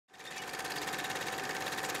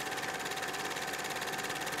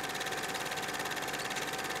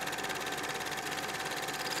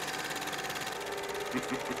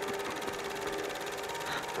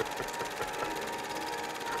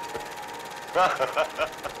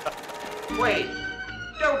Wait!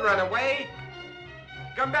 Don't run away!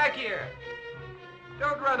 Come back here!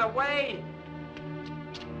 Don't run away!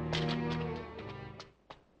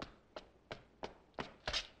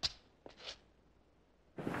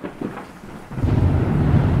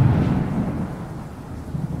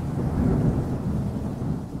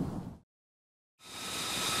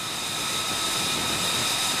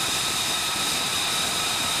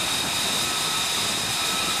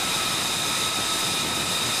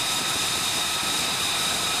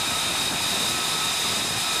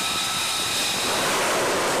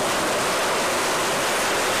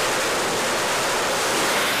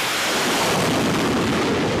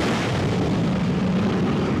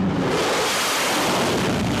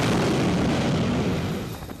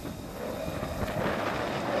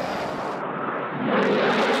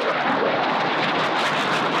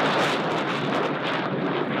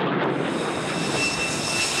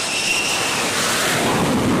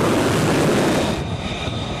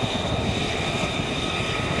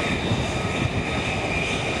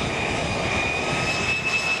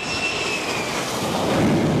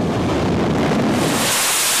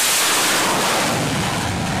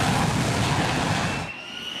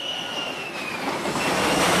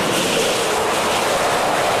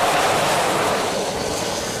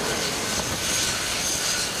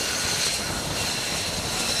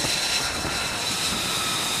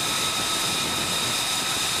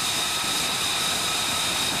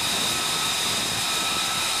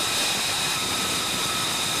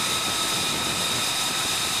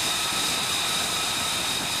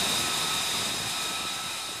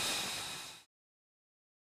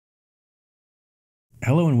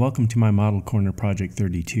 Hello and welcome to my Model Corner Project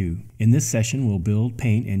 32. In this session we'll build,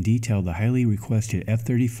 paint, and detail the highly requested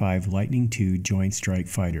F-35 Lightning II Joint Strike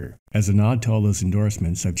Fighter. As a nod to all those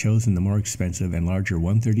endorsements, I've chosen the more expensive and larger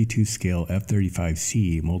 132 scale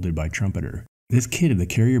F-35C molded by Trumpeter. This kit of the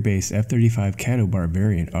carrier-based F-35 Catobar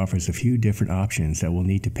variant offers a few different options that we'll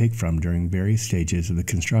need to pick from during various stages of the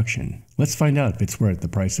construction. Let's find out if it's worth the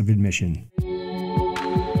price of admission.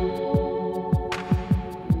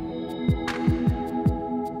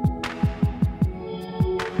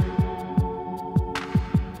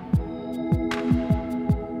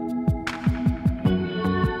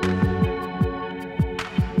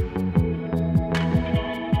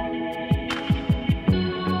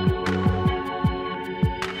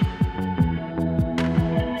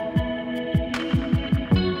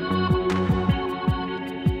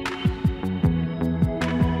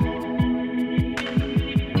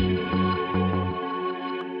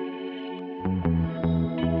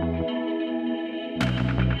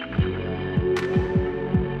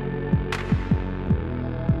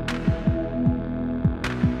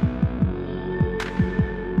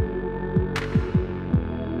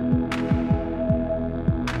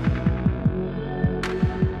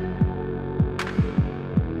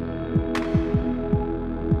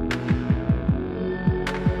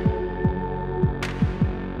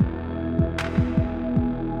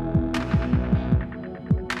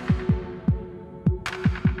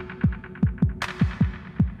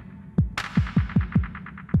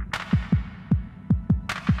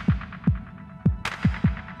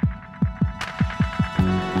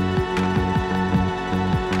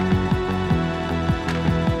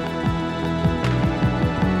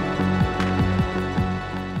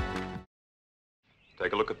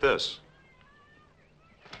 Take a look at this.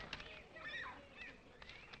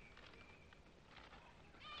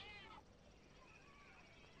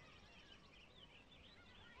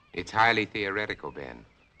 It's highly theoretical, Ben.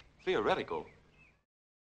 Theoretical?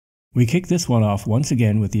 We kick this one off once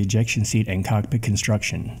again with the ejection seat and cockpit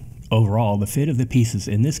construction. Overall, the fit of the pieces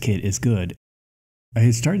in this kit is good. I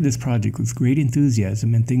had started this project with great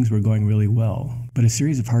enthusiasm and things were going really well, but a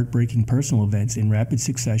series of heartbreaking personal events in rapid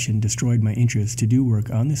succession destroyed my interest to do work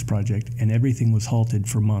on this project, and everything was halted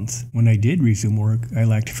for months. When I did resume work, I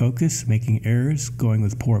lacked focus, making errors, going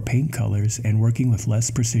with poor paint colors, and working with less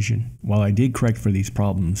precision. While I did correct for these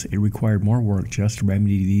problems, it required more work just to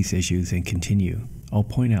remedy these issues and continue. I'll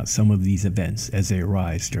point out some of these events as they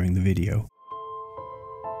arise during the video.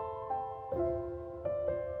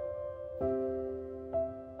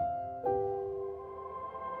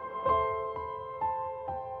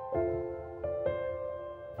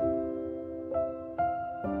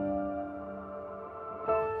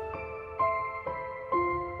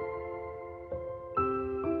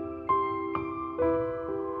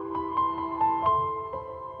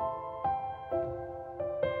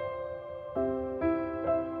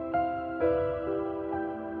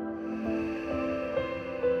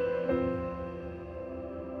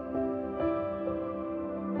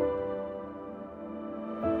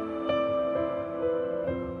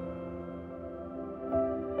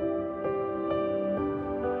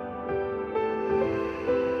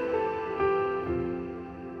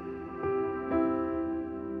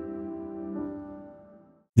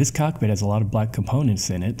 This cockpit has a lot of black components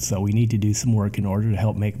in it, so we need to do some work in order to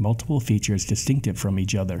help make multiple features distinctive from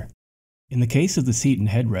each other. In the case of the seat and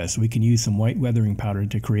headrest, we can use some white weathering powder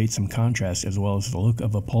to create some contrast as well as the look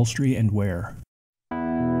of upholstery and wear.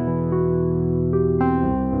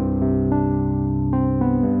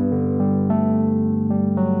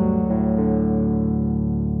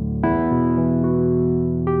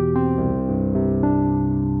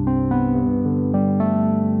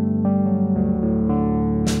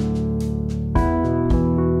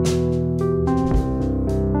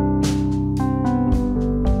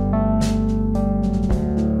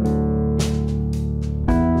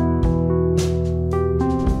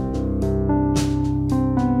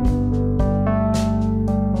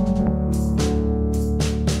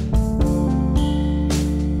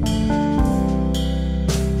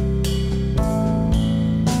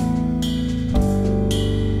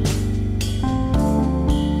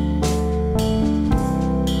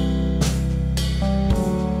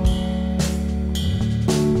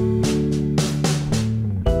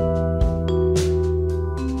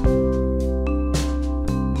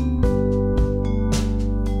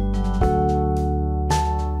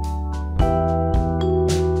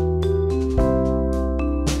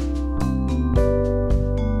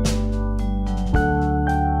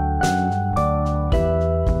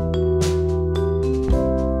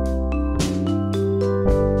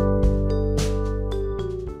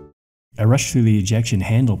 I rushed through the ejection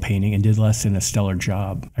handle painting and did less than a stellar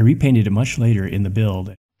job. I repainted it much later in the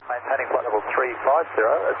build. Maintaining flight level 350,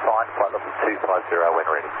 that's fine, flight level 250 when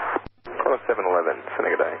ready. Call 711,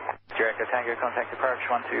 Seneca Day. Jericho Tango, contact approach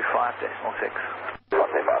 125.6. 125.6,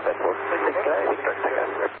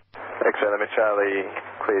 X-ray limit Charlie,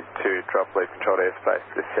 cleared to drop lead controlled airspace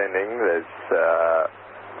descending. There's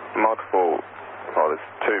multiple, well there's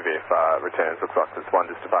two VFR returns, looks like there's one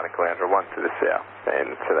just departing Caloundra, one to the south.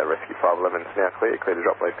 And so that rescue 511 is now clear to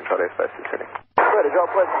drop lead controlled airspace descending. Clear to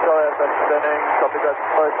drop lead controlled airspace descending, copy that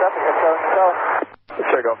closed traffic, controlling control.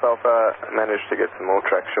 Check off Alpha, managed to get some more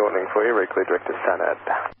track shortening for you, re-clear direct to Sanad.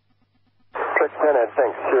 Direct to Sanad,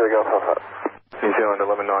 thanks, here we go, Alpha. New Zealand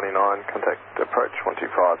 1199, contact approach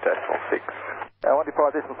 125.6.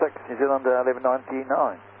 125.6, New Zealand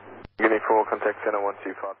 1199. Guinea 4, contact center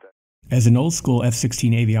 125. As an old-school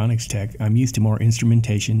F-16 avionics tech, I'm used to more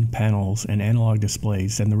instrumentation, panels, and analog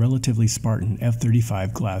displays than the relatively Spartan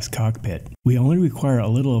F-35 glass cockpit. We only require a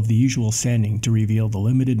little of the usual sanding to reveal the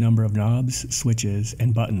limited number of knobs, switches,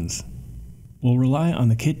 and buttons. We'll rely on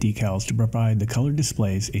the kit decals to provide the color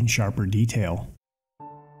displays in sharper detail.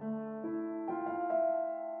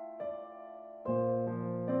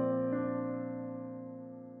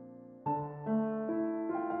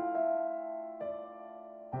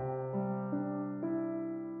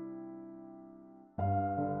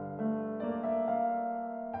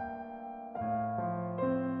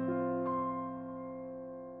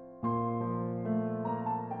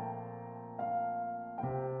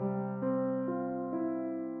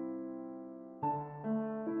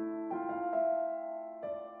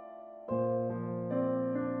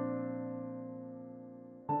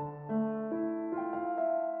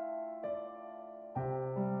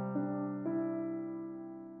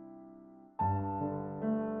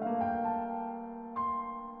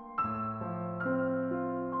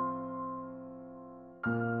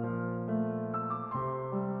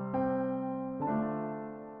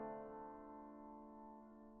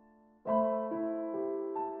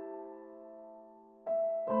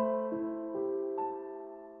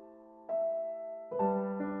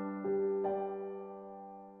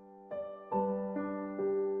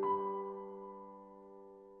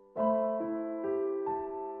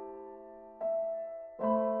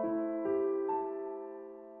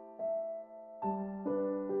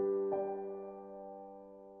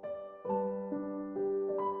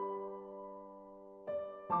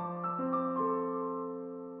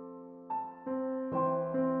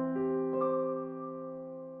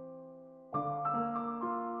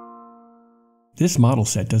 This model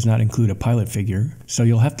set does not include a pilot figure, so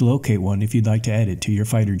you'll have to locate one if you'd like to add it to your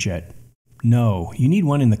fighter jet. No, you need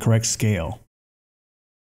one in the correct scale.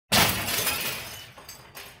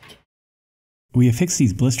 We affixed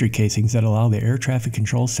these blister casings that allow the air traffic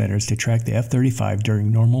control centers to track the F-35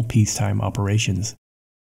 during normal peacetime operations.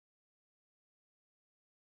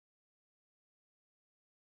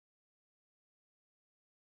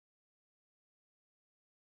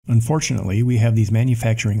 Unfortunately, we have these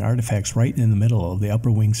manufacturing artifacts right in the middle of the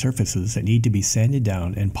upper wing surfaces that need to be sanded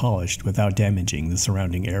down and polished without damaging the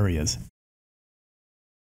surrounding areas.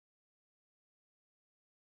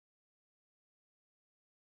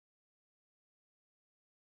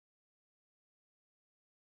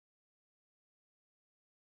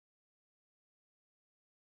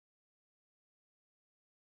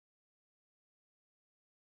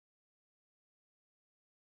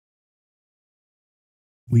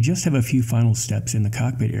 We just have a few final steps in the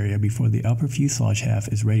cockpit area before the upper fuselage half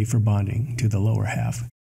is ready for bonding to the lower half.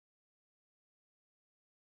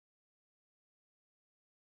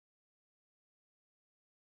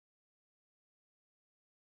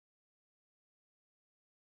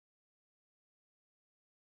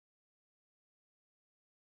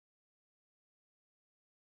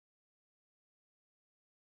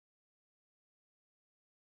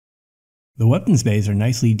 The weapons bays are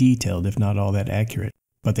nicely detailed if not all that accurate,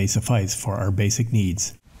 but they suffice for our basic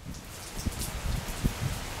needs.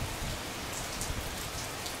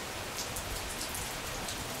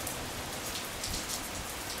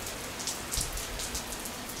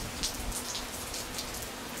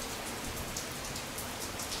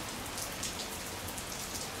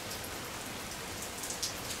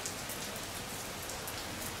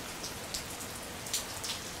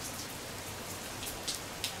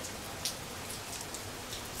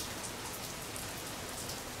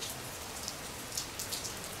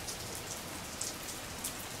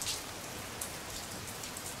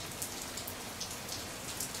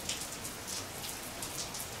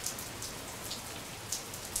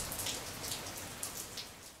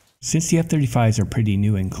 Since the F-35s are pretty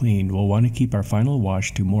new and clean, we'll want to keep our final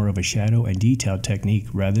wash to more of a shadow and detail technique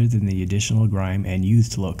rather than the additional grime and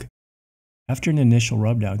used look. After an initial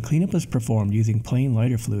rubdown, cleanup is performed using plain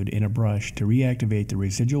lighter fluid in a brush to reactivate the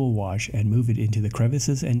residual wash and move it into the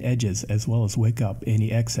crevices and edges as well as wick up any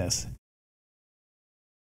excess.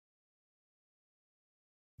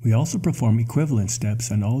 We also perform equivalent steps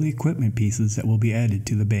on all the equipment pieces that will be added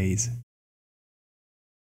to the bays.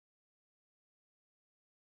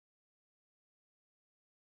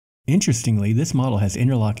 Interestingly, this model has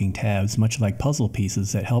interlocking tabs much like puzzle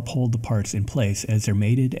pieces that help hold the parts in place as they're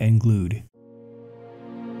mated and glued.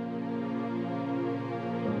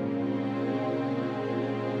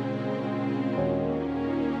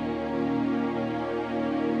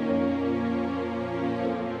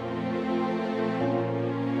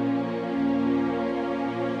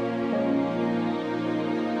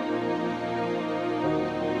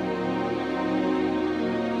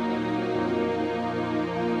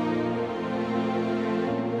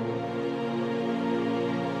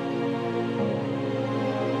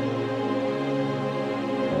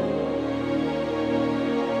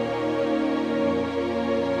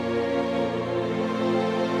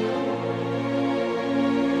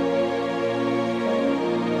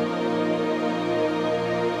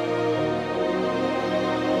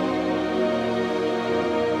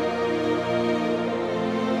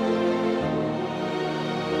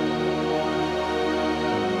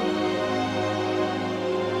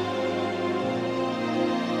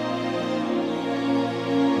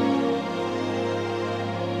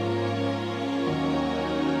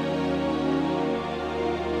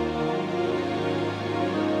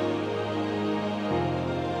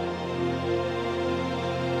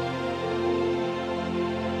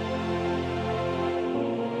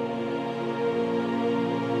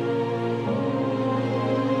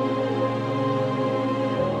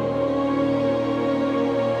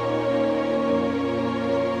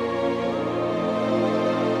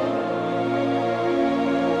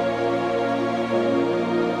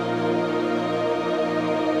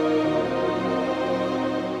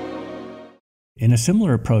 In a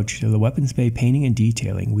similar approach to the weapons bay painting and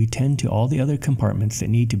detailing, we tend to all the other compartments that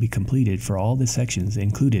need to be completed for all the sections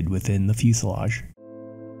included within the fuselage.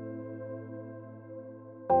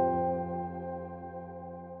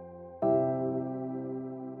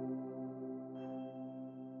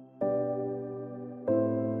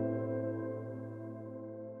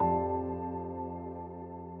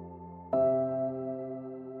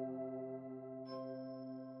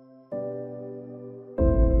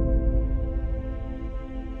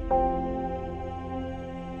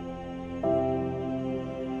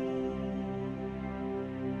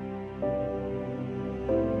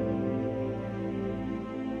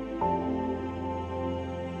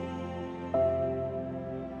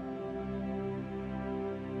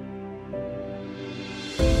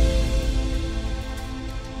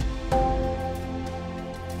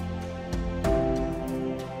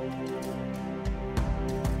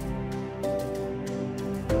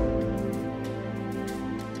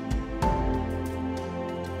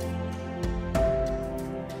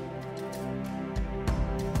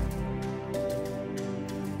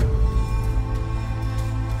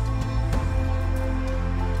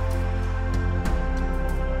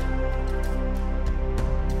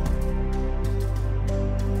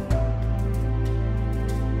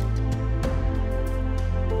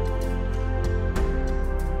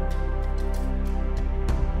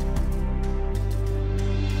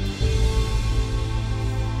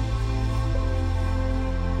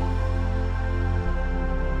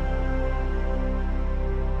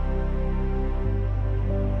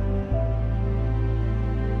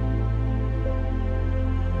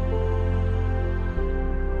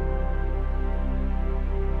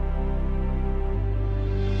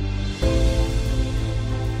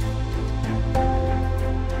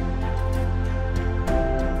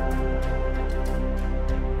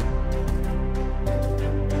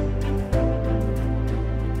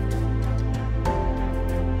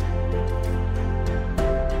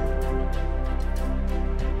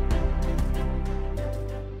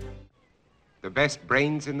 best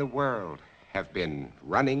brains in the world have been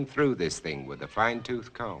running through this thing with a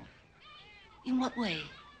fine-tooth comb. In what way?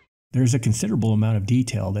 There is a considerable amount of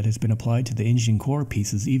detail that has been applied to the engine core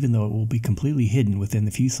pieces, even though it will be completely hidden within the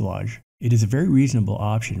fuselage. It is a very reasonable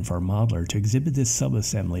option for a modeler to exhibit this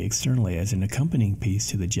subassembly externally as an accompanying piece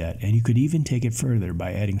to the jet, and you could even take it further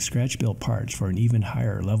by adding scratch-built parts for an even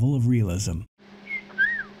higher level of realism.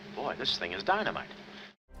 Boy, this thing is dynamite.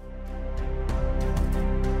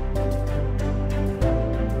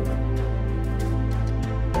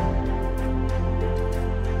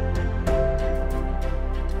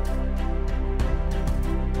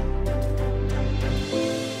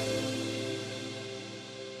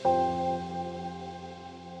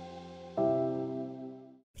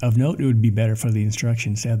 Of note, it would be better for the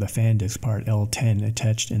instructions to have the fan disc part L10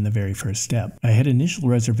 attached in the very first step. I had initial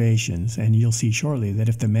reservations, and you'll see shortly that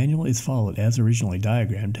if the manual is followed as originally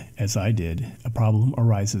diagrammed, as I did, a problem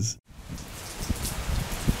arises.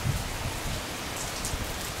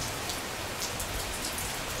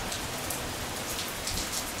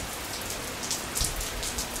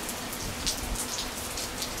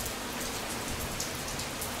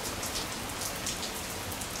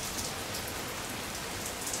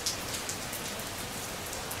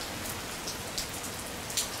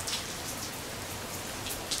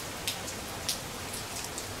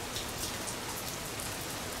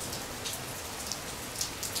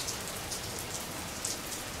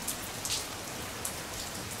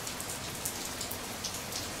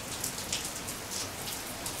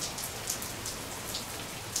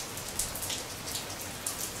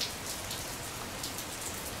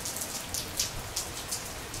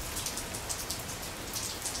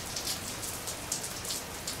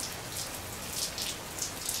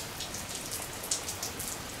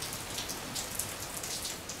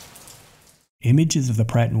 Images of the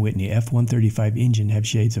Pratt & Whitney F-135 engine have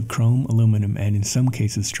shades of chrome, aluminum, and in some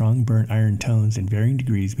cases strong burnt iron tones in varying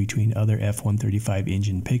degrees between other F-135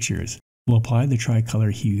 engine pictures. We'll apply the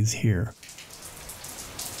tricolor hues here.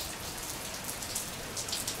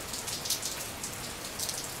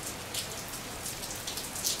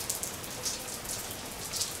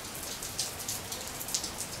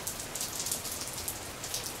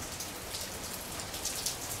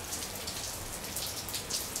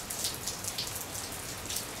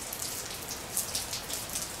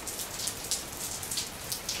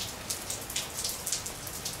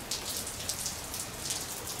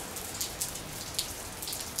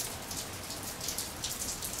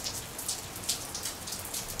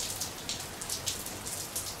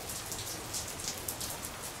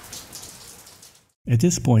 At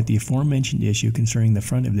this point, the aforementioned issue concerning the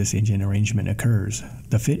front of this engine arrangement occurs.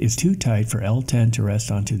 The fit is too tight for L10 to rest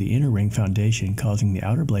onto the inner ring foundation, causing the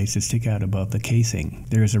outer blades to stick out above the casing.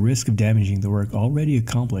 There is a risk of damaging the work already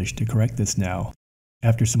accomplished to correct this now.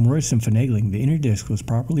 After some worrisome finagling, the inner disc was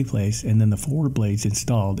properly placed and then the forward blades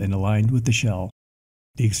installed and aligned with the shell.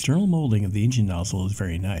 The external molding of the engine nozzle is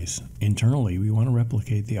very nice. Internally, we want to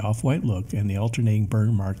replicate the off-white look and the alternating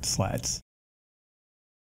burn-marked slats.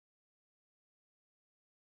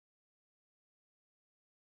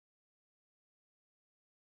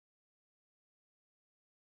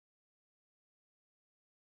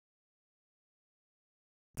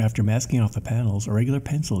 After masking off the panels, a regular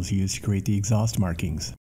pencil is used to create the exhaust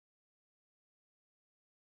markings.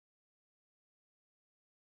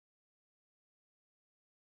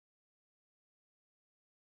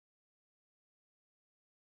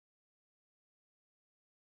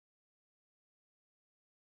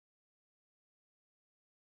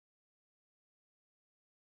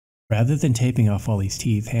 Rather than taping off all these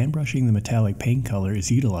teeth, hand brushing the metallic paint color is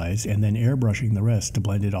utilized and then airbrushing the rest to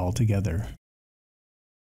blend it all together.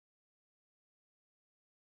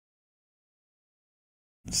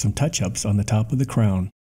 Some touch-ups on the top of the crown.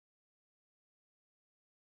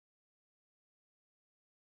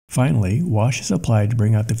 Finally, wash is applied to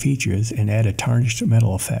bring out the features and add a tarnished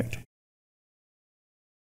metal effect.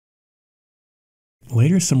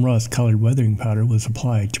 Later, some rust-colored weathering powder was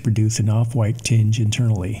applied to produce an off-white tinge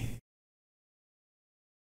internally.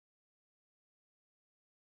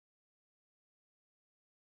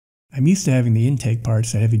 I'm used to having the intake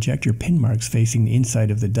parts that have ejector pin marks facing the inside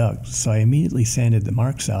of the duct, so I immediately sanded the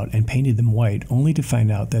marks out and painted them white, only to find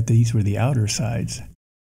out that these were the outer sides.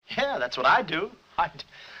 Yeah, that's what I do.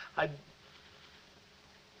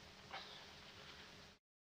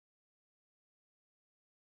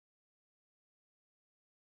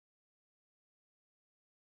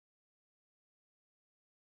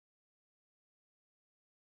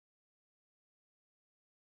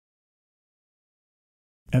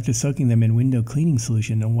 After soaking them in window cleaning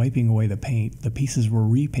solution and wiping away the paint, the pieces were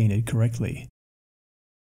repainted correctly.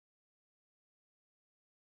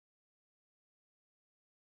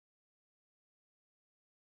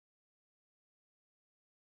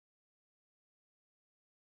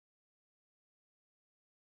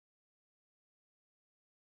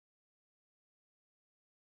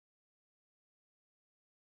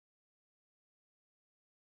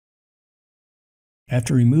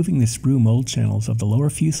 After removing the sprue mold channels of the lower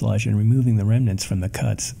fuselage and removing the remnants from the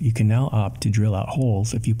cuts, you can now opt to drill out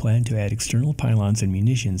holes if you plan to add external pylons and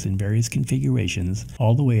munitions in various configurations,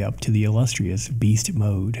 all the way up to the illustrious Beast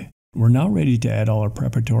mode. We're now ready to add all our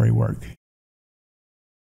preparatory work.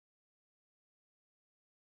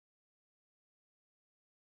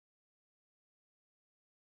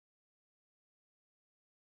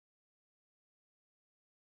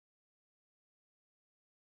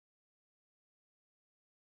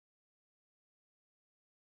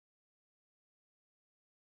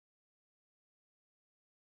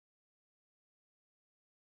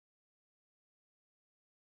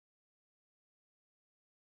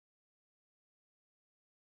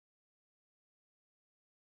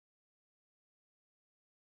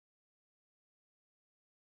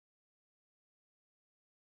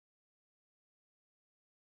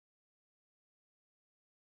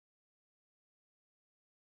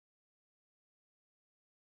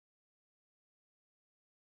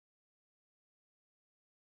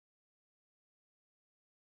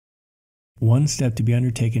 One step to be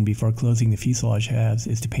undertaken before closing the fuselage halves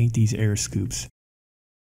is to paint these air scoops.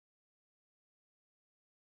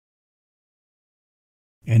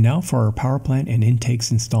 And now for our power plant and intakes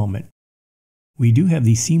installment. We do have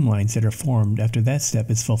these seam lines that are formed after that step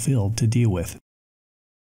is fulfilled to deal with.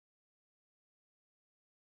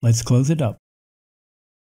 Let's close it up.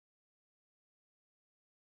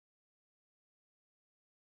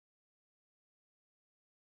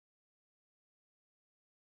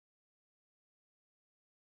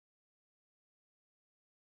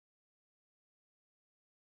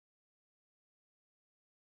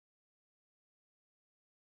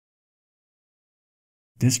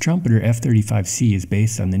 This Trumpeter F-35C is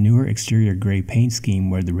based on the newer exterior gray paint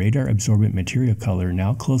scheme where the radar absorbent material color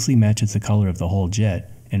now closely matches the color of the whole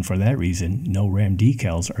jet, and for that reason, no RAM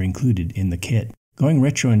decals are included in the kit. Going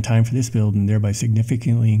retro in time for this build and thereby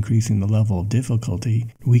significantly increasing the level of difficulty,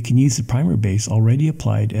 we can use the primer base already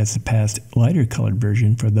applied as the past lighter colored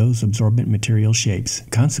version for those absorbent material shapes.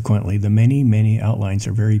 Consequently, the many outlines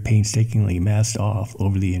are very painstakingly masked off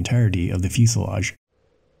over the entirety of the fuselage.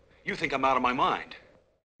 You think I'm out of my mind?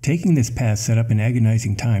 Taking this path set up an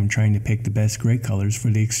agonizing time trying to pick the best gray colors for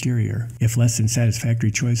the exterior. If less than satisfactory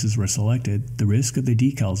choices were selected, the risk of the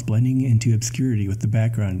decals blending into obscurity with the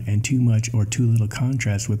background and too much or too little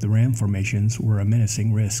contrast with the ram formations were a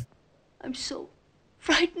menacing risk. I'm so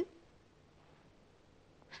frightened.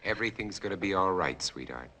 Everything's gonna be all right,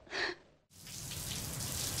 sweetheart.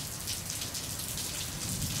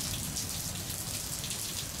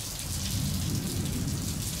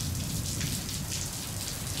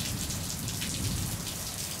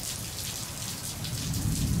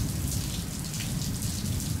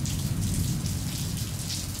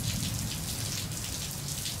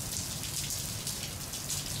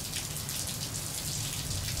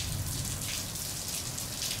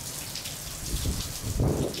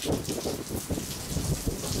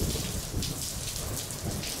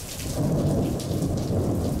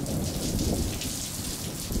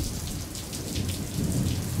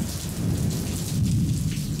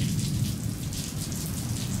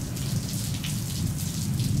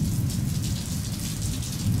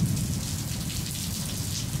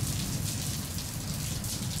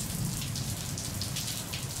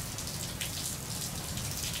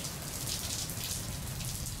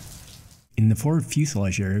 In the forward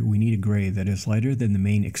fuselage area, we need a gray that is lighter than the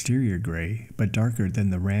main exterior gray, but darker than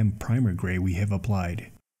the ram primer gray we have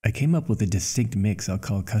applied. I came up with a distinct mix I'll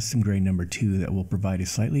call custom gray number 2 that will provide a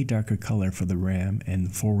slightly darker color for the ram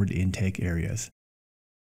and forward intake areas.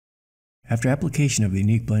 After application of the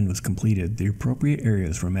unique blend was completed, the appropriate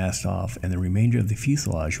areas were masked off and the remainder of the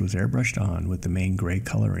fuselage was airbrushed on with the main gray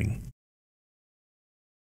coloring.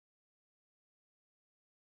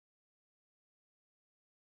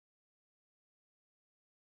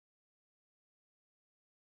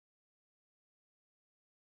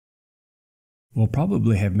 We'll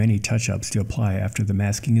probably have many touch-ups to apply after the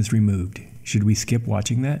masking is removed. Should we skip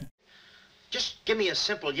watching that? Just give me a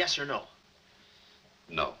simple yes or no.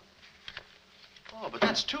 No. Oh, but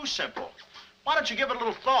that's too simple. Why don't you give it a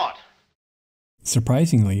little thought?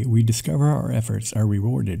 Surprisingly, we discover our efforts are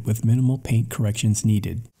rewarded with minimal paint corrections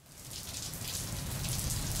needed.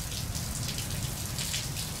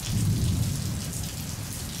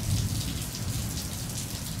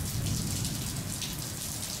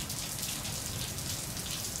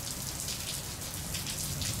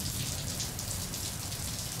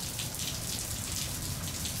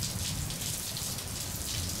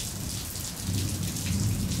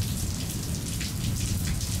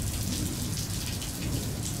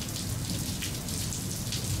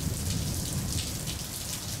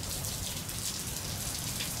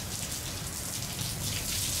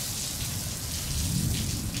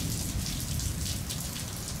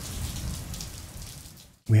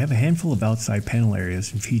 We have a handful of outside panel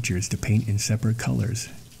areas and features to paint in separate colors.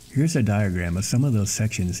 Here's a diagram of some of those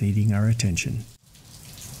sections needing our attention.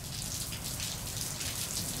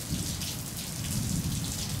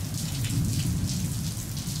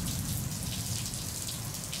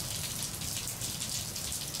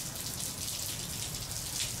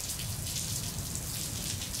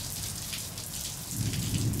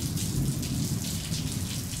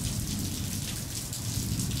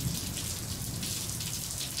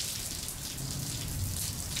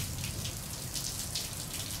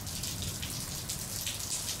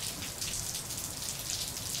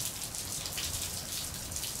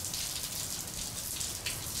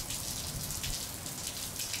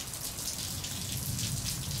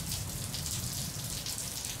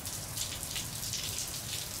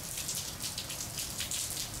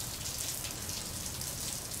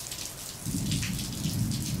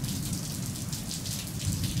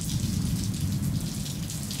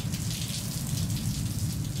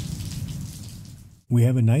 We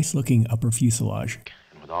have a nice looking upper fuselage.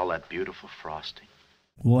 And with all that beautiful frosting.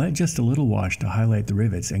 We'll add just a little wash to highlight the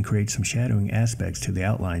rivets and create some shadowing aspects to the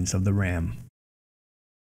outlines of the ram.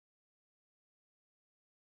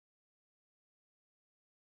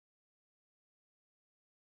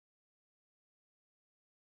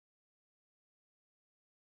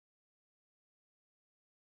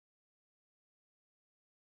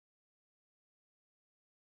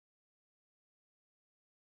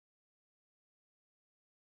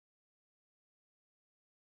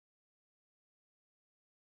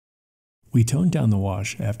 We toned down the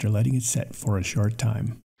wash after letting it set for a short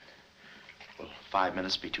time. Will 5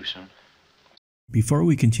 minutes be too soon? Before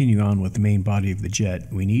we continue on with the main body of the jet,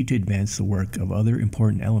 we need to advance the work of other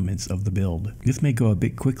important elements of the build. This may go a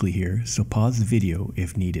bit quickly here, so pause the video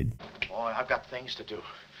if needed. Boy, I've got things to do.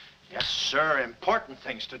 Yes, sir, important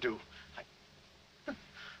things to do. What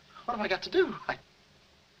have I got to do?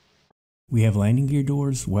 We have landing gear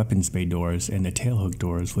doors, weapons bay doors, and the tailhook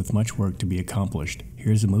doors with much work to be accomplished.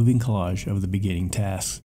 Here's a moving collage of the beginning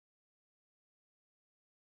tasks.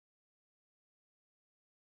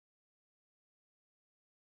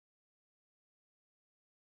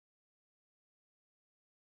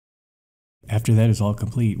 After that is all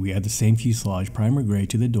complete, we add the same fuselage primer gray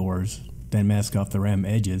to the doors, then mask off the ram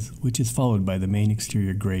edges, which is followed by the main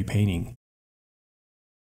exterior gray painting.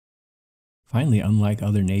 Finally, unlike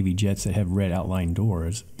other Navy jets that have red outline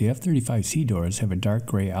doors, the F-35C doors have a dark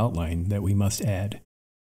gray outline that we must add.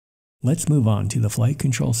 Let's move on to the flight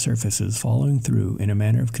control surfaces following through in a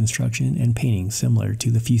manner of construction and painting similar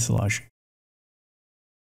to the fuselage.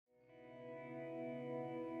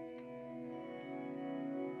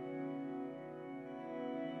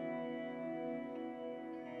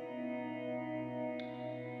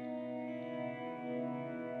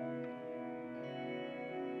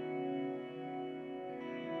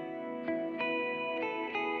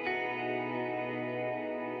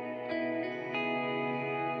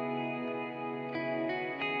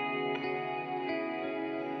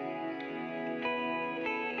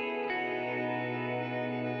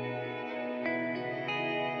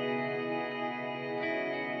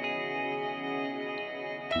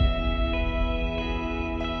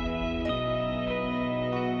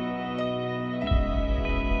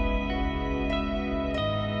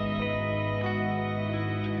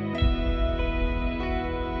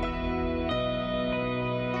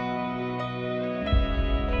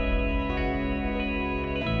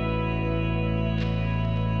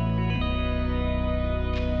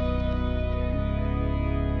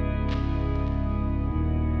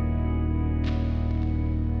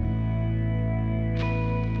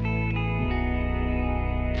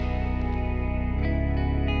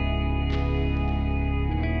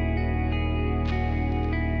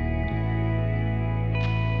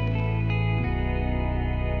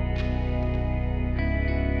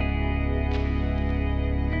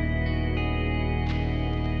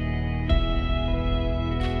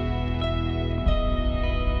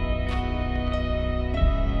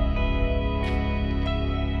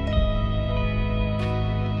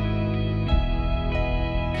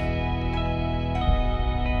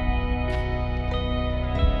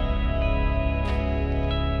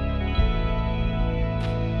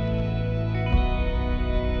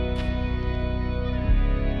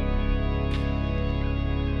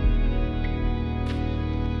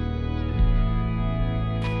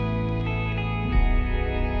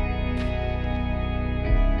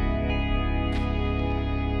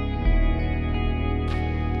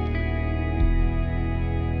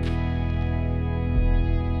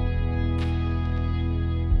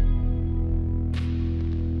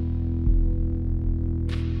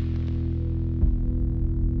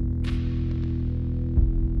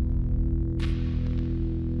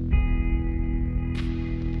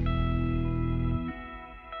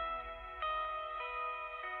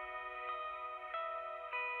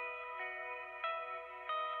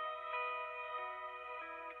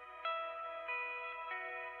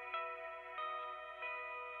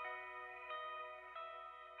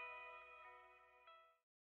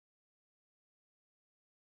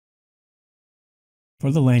 For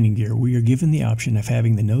the landing gear, we are given the option of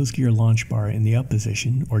having the nose gear launch bar in the up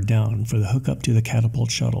position or down for the hookup to the catapult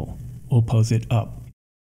shuttle. We'll pose it up.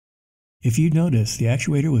 If you notice, the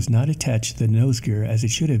actuator was not attached to the nose gear as it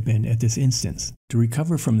should have been at this instance. To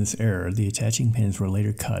recover from this error, the attaching pins were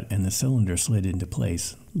later cut and the cylinder slid into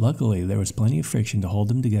place. Luckily, there was plenty of friction to hold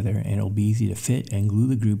them together and it will be easy to fit and glue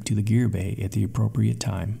the group to the gear bay at the appropriate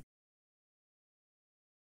time.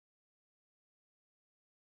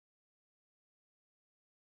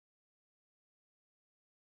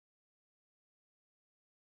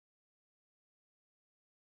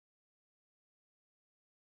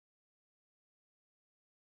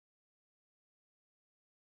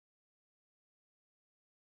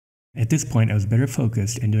 At this point I was better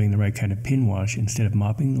focused and doing the right kind of pin wash instead of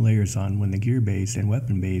mopping the layers on when the gear bays and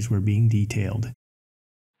weapon bays were being detailed.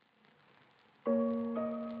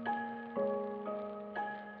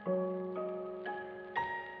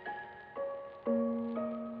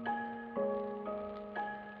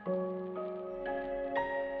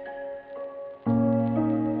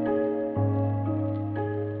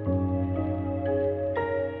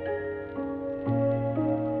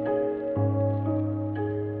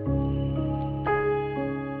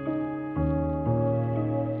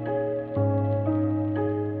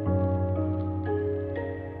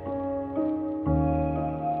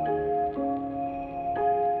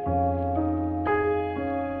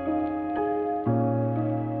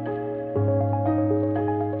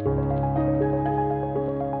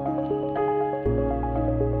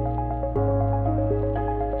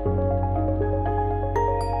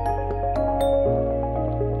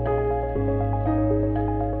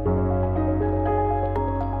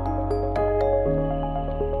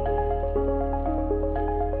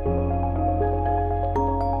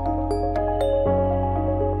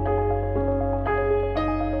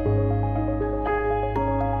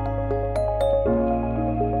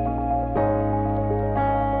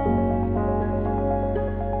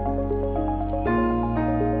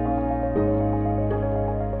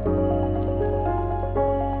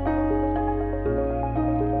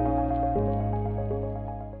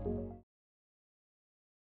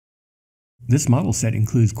 This model set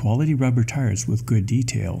includes quality rubber tires with good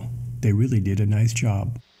detail. They really did a nice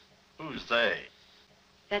job. Who's they?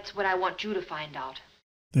 That's what I want you to find out.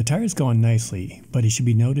 The tires go on nicely, but it should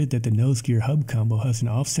be noted that the nose gear hub combo has an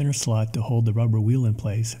off-center slot to hold the rubber wheel in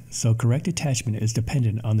place, so correct attachment is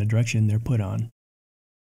dependent on the direction they're put on.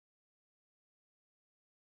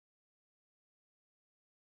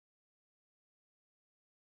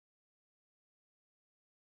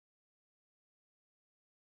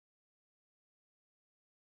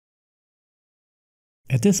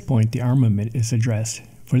 At this point, the armament is addressed.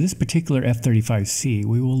 For this particular F-35C,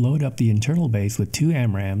 we will load up the internal base with 2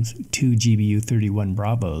 AMRAAMs, 2 GBU-31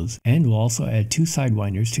 Bravos, and we'll also add 2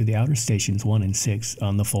 Sidewinders to the outer stations 1 and 6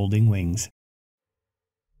 on the folding wings.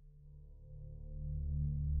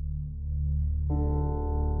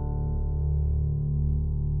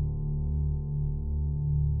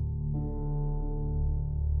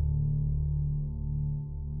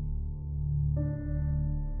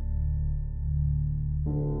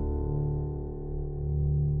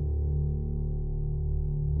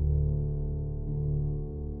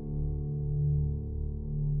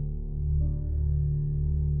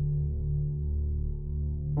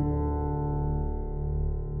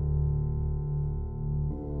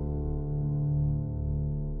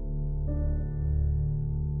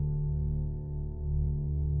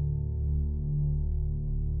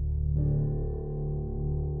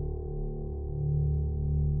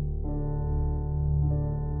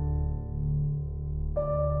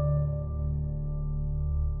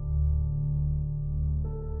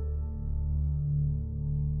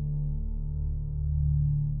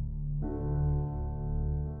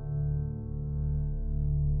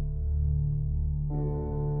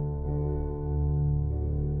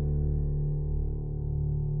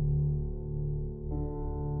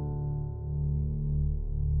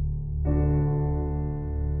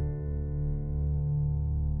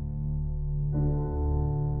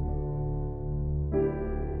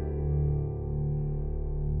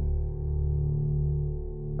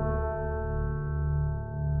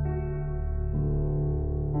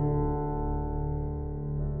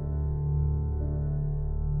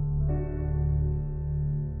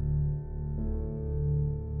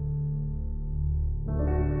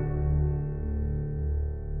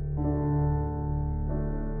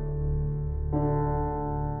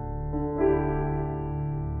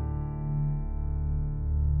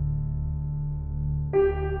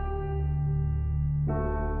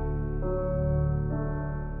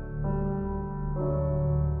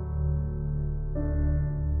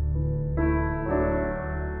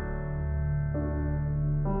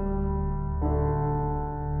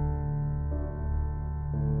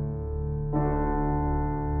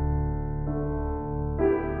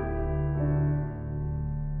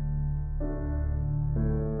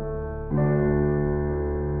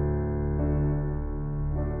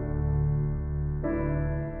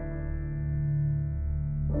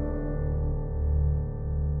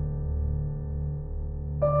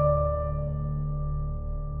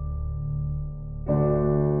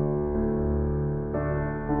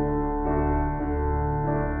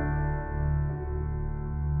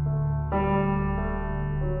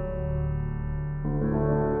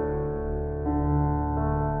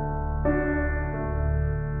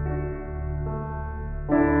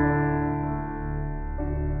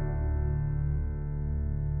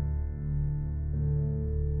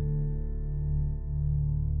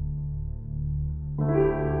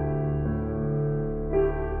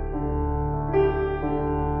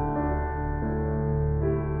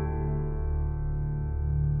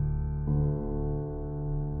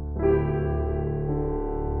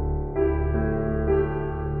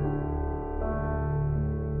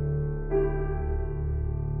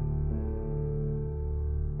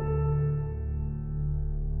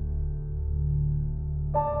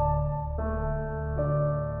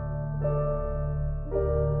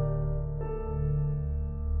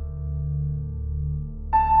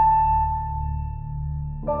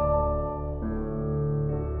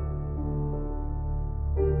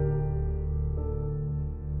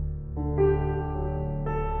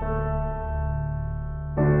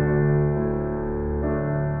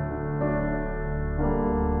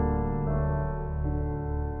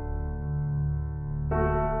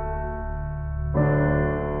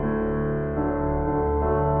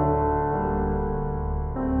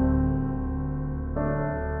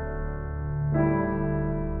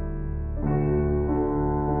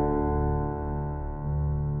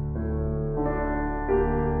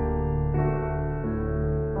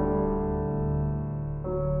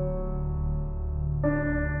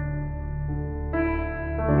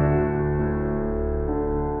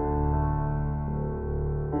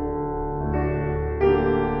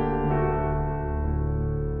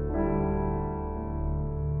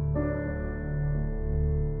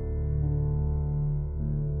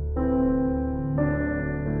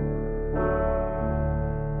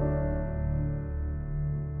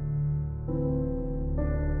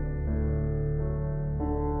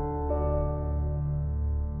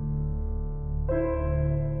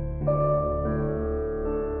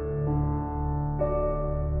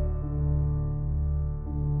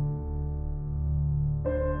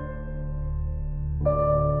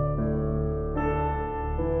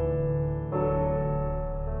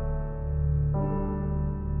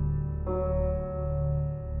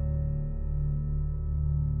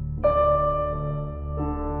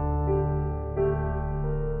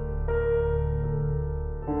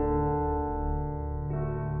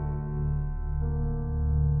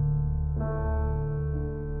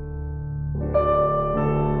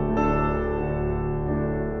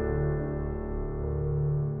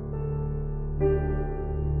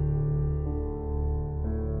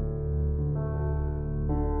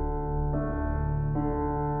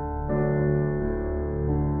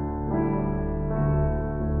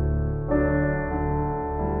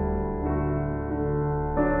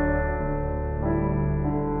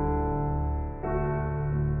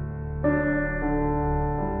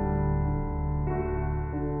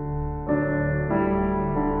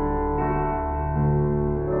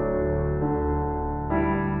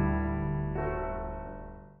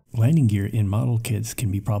 Landing gear in model kits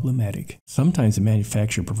can be problematic. Sometimes the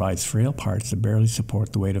manufacturer provides frail parts that barely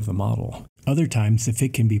support the weight of the model. Other times the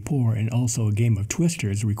fit can be poor, and also a game of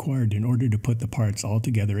Twister is required in order to put the parts all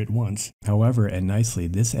together at once. However, and nicely,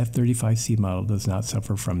 this F-35C model does not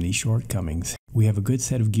suffer from these shortcomings. We have a good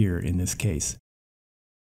set of gear in this case.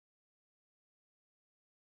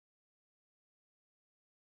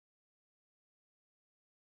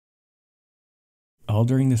 All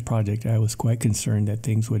during this project, I was quite concerned that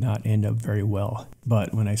things would not end up very well.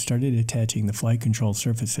 But when I started attaching the flight control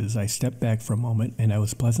surfaces, I stepped back for a moment and I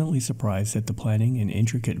was pleasantly surprised that the planning and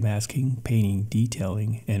intricate masking, painting,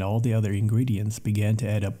 detailing, and all the other ingredients began to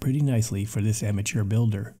add up pretty nicely for this amateur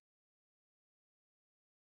builder.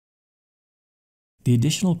 The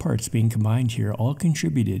additional parts being combined here all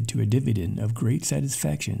contributed to a dividend of great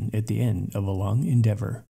satisfaction at the end of a long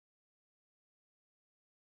endeavor.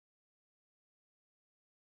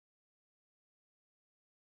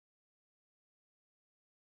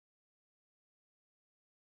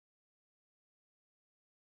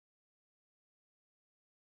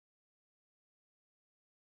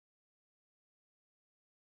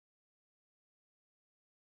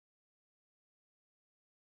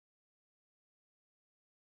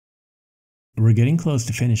 We're getting close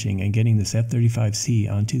to finishing and getting this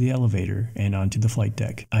F-35C onto the elevator and onto the flight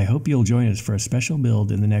deck. I hope you'll join us for a special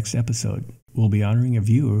build in the next episode. We'll be honoring a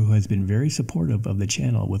viewer who has been very supportive of the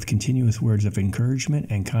channel with continuous words of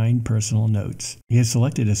encouragement and kind personal notes. He has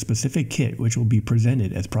selected a specific kit which will be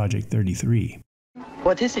presented as Project 33.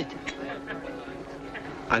 What is it?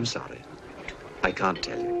 I'm sorry. I can't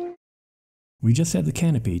tell you. We just have the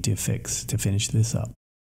canopy to fix to finish this up.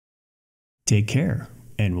 Take care,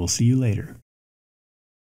 and we'll see you later.